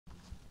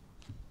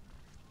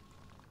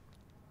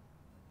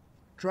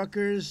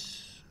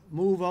Truckers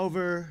move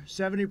over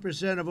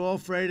 70% of all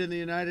freight in the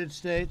United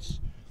States,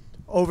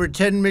 over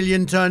 10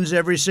 million tons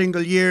every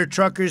single year.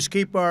 Truckers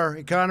keep our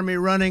economy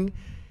running,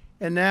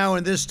 and now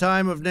in this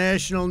time of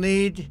national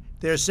need,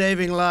 they're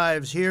saving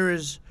lives. Here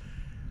is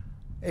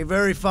a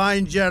very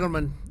fine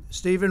gentleman,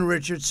 Stephen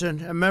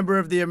Richardson, a member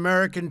of the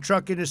American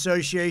Trucking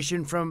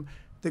Association from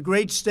the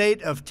great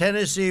state of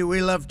Tennessee.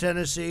 We love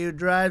Tennessee, who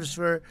drives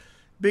for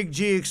Big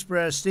G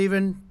Express.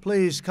 Stephen,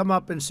 please come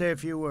up and say a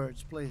few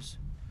words, please.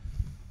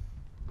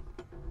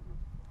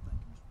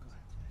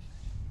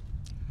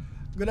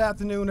 Good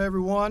afternoon,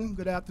 everyone.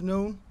 Good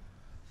afternoon.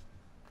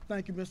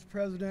 Thank you, Mr.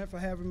 President, for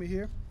having me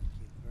here.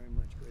 Thank you very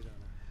much. Great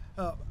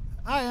honor.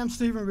 I am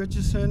Stephen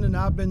Richardson, and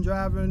I've been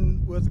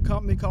driving with a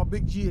company called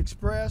Big G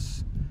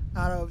Express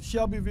out of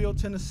Shelbyville,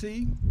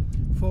 Tennessee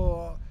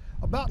for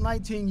about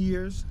 19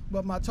 years,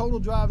 but my total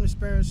driving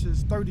experience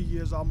is 30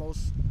 years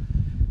almost.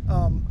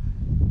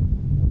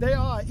 They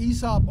are an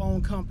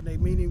ESOP-owned company,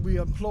 meaning we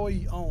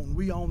employee-owned.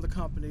 We own the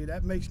company.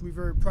 That makes me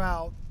very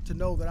proud to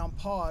know that I'm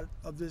part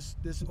of this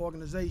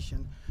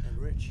organization. And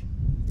rich,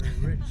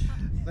 very rich.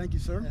 Thank you,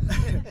 sir.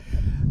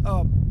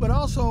 But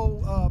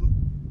also,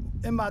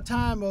 in my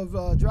time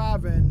of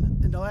driving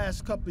in the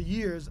last couple of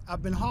years,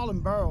 I've been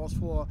hauling barrels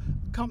for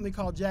a company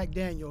called Jack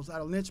Daniels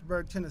out of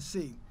Lynchburg,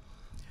 Tennessee.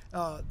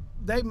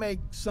 They make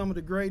some of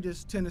the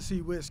greatest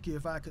Tennessee whiskey,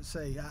 if I could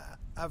say.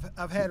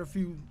 I've had a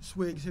few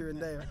swigs here and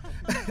there.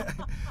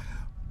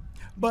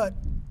 But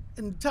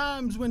in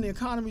times when the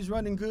economy's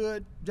running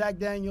good, Jack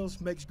Daniels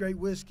makes great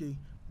whiskey.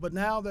 But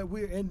now that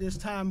we're in this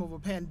time of a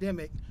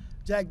pandemic,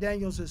 Jack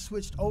Daniels has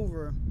switched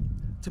over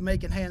to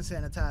making hand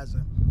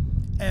sanitizer.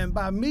 And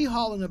by me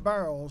hauling the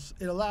barrels,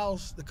 it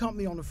allows the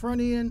company on the front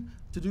end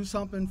to do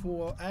something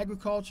for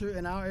agriculture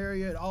in our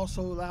area. It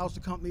also allows the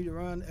company to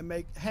run and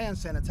make hand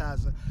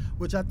sanitizer,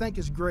 which I think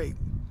is great.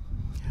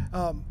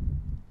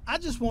 I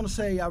just want to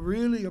say I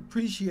really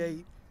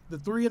appreciate the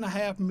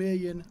 3.5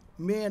 million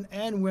men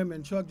and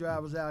women truck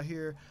drivers out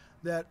here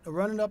that are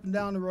running up and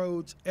down the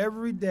roads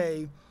every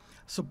day,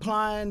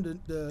 supplying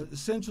the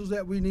essentials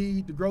that we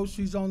need, the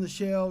groceries on the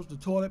shelves, the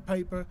toilet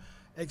paper,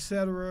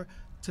 etc.,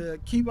 to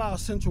keep our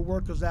essential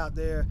workers out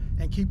there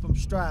and keep them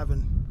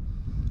striving.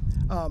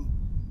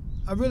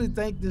 I really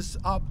think this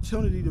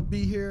opportunity to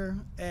be here,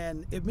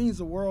 and it means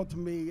the world to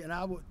me, and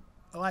I would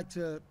like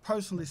to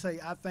personally say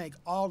I thank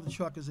all the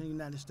truckers in the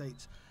United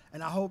States.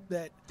 And I hope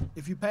that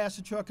if you pass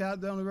a truck out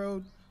down the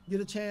road,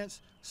 get a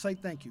chance, say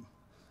thank you.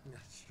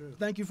 That's true.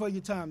 Thank you for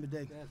your time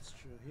today. That's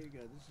true. Here you go.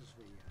 This is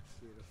for you.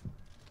 Beautiful.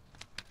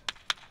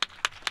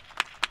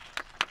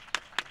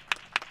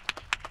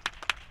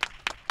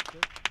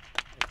 Good.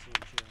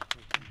 Excellent job.